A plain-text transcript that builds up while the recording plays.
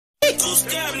Begging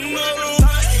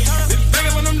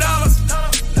for them dollars,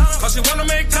 cause she wanna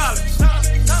make college.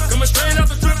 Coming straight out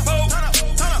the strip pole.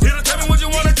 Here to tell me what you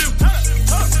wanna do.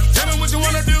 Tell me what you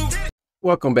wanna do.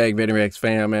 Welcome back, VeteranReacts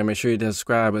fam, man. Make sure you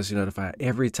subscribe us, notified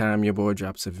every time your boy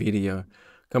drops a video.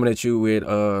 Coming at you with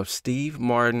Steve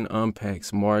Martin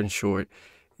Unpacks Martin Short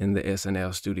in the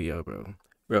SNL studio,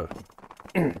 bro.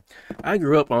 I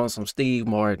grew up on some Steve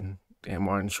Martin and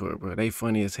Martin Short, bro. They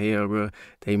funny as hell, bro.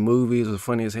 They movies was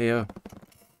funny as hell.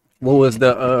 What was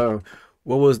the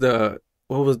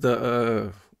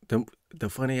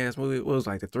funny ass movie? What was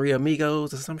like the Three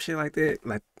Amigos or some shit like that?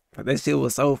 Like that shit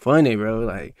was so funny, bro.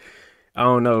 Like I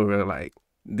don't know, bro. Like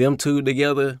them two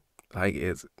together, like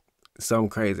it's something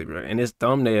crazy, bro. And this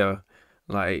thumbnail,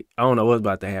 like I don't know what's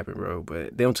about to happen, bro.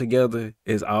 But them together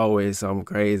is always something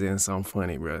crazy and something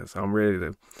funny, bro. So I'm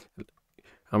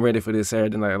ready for this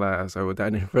Saturday Night Live. So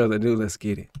without any further ado, let's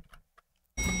get it.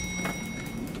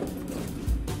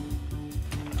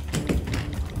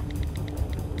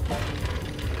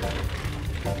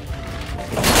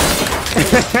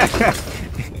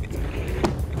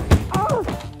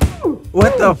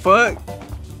 What the fuck?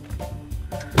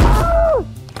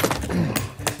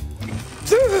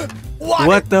 Water.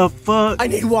 What the fuck? I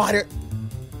need water.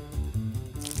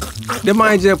 That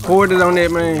man just poured it on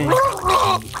that man.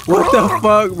 What the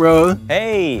fuck, bro?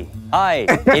 Hey, hi.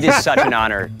 It is such an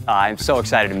honor. I'm so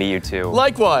excited to meet you two.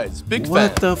 Likewise, big fan.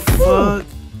 What the fuck?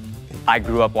 I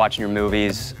grew up watching your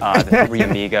movies, The Three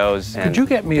Amigos. And Could you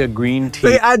get me a green tea?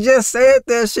 See, I just said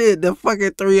that shit. The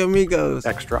fucking Three Amigos.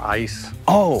 Extra ice.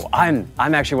 Oh, I'm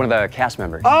actually one of the cast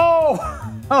members.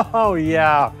 Oh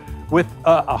yeah. With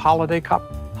a holiday cup.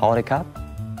 Holiday Cup?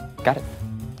 Got it.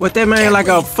 What that man like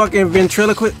a fucking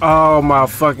ventriloquist? Oh my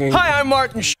fucking. Hi, I'm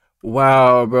Martin.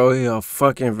 Wow, bro, he a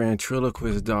fucking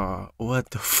ventriloquist dog. What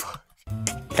the fuck?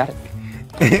 Got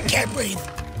it. Can't breathe.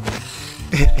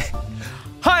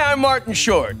 Hi, I'm Martin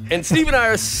Short, and Steve and I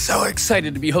are so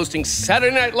excited to be hosting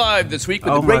Saturday Night Live this week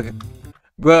with the great God.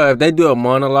 Bro, if they do a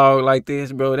monologue like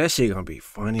this, bro, that shit gonna be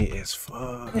funny as fuck.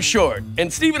 Martin Short,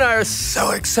 and Steve and I are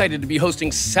so excited to be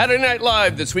hosting Saturday Night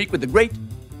Live this week with the great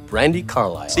Brandy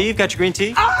Carlisle. Steve, got your green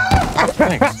tea?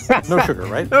 Thanks. No sugar,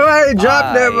 right? Hey,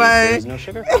 drop that, man. There's no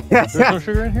sugar? There's no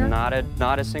sugar in here? Not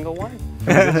a single one.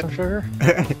 Can we get some sugar?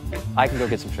 I can go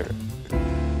get some sugar.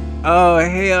 Oh,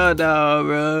 hell no,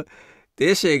 bro.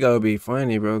 This shit gonna be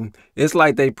funny, bro. It's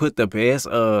like they put the best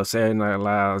Saturday Night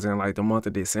Lives in like the month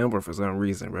of December for some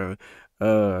reason, bro.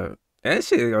 That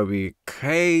shit gonna be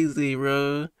crazy,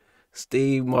 bro.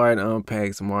 Steve Martin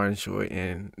Unpacks Martin Short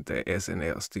in the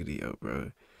SNL studio,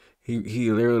 bro.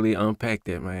 He literally unpacked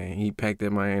that man. He packed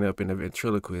that man up in the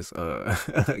ventriloquist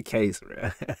case,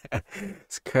 bro.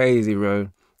 It's crazy, bro.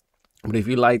 But if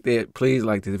you like that, please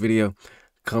like this video.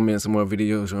 Comment some more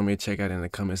videos you want me to check out in the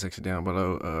comment section down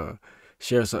below.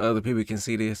 Share so other people can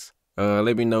see this.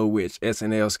 Let me know which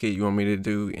SNL skit you want me to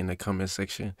do in the comment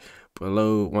section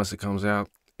below once it comes out.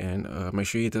 And make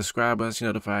sure you hit the subscribe button so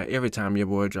you're notified every time your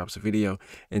boy drops a video.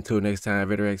 Until next time,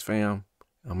 VeteranReacts fam,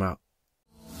 I'm out.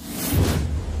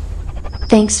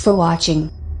 Thanks for watching.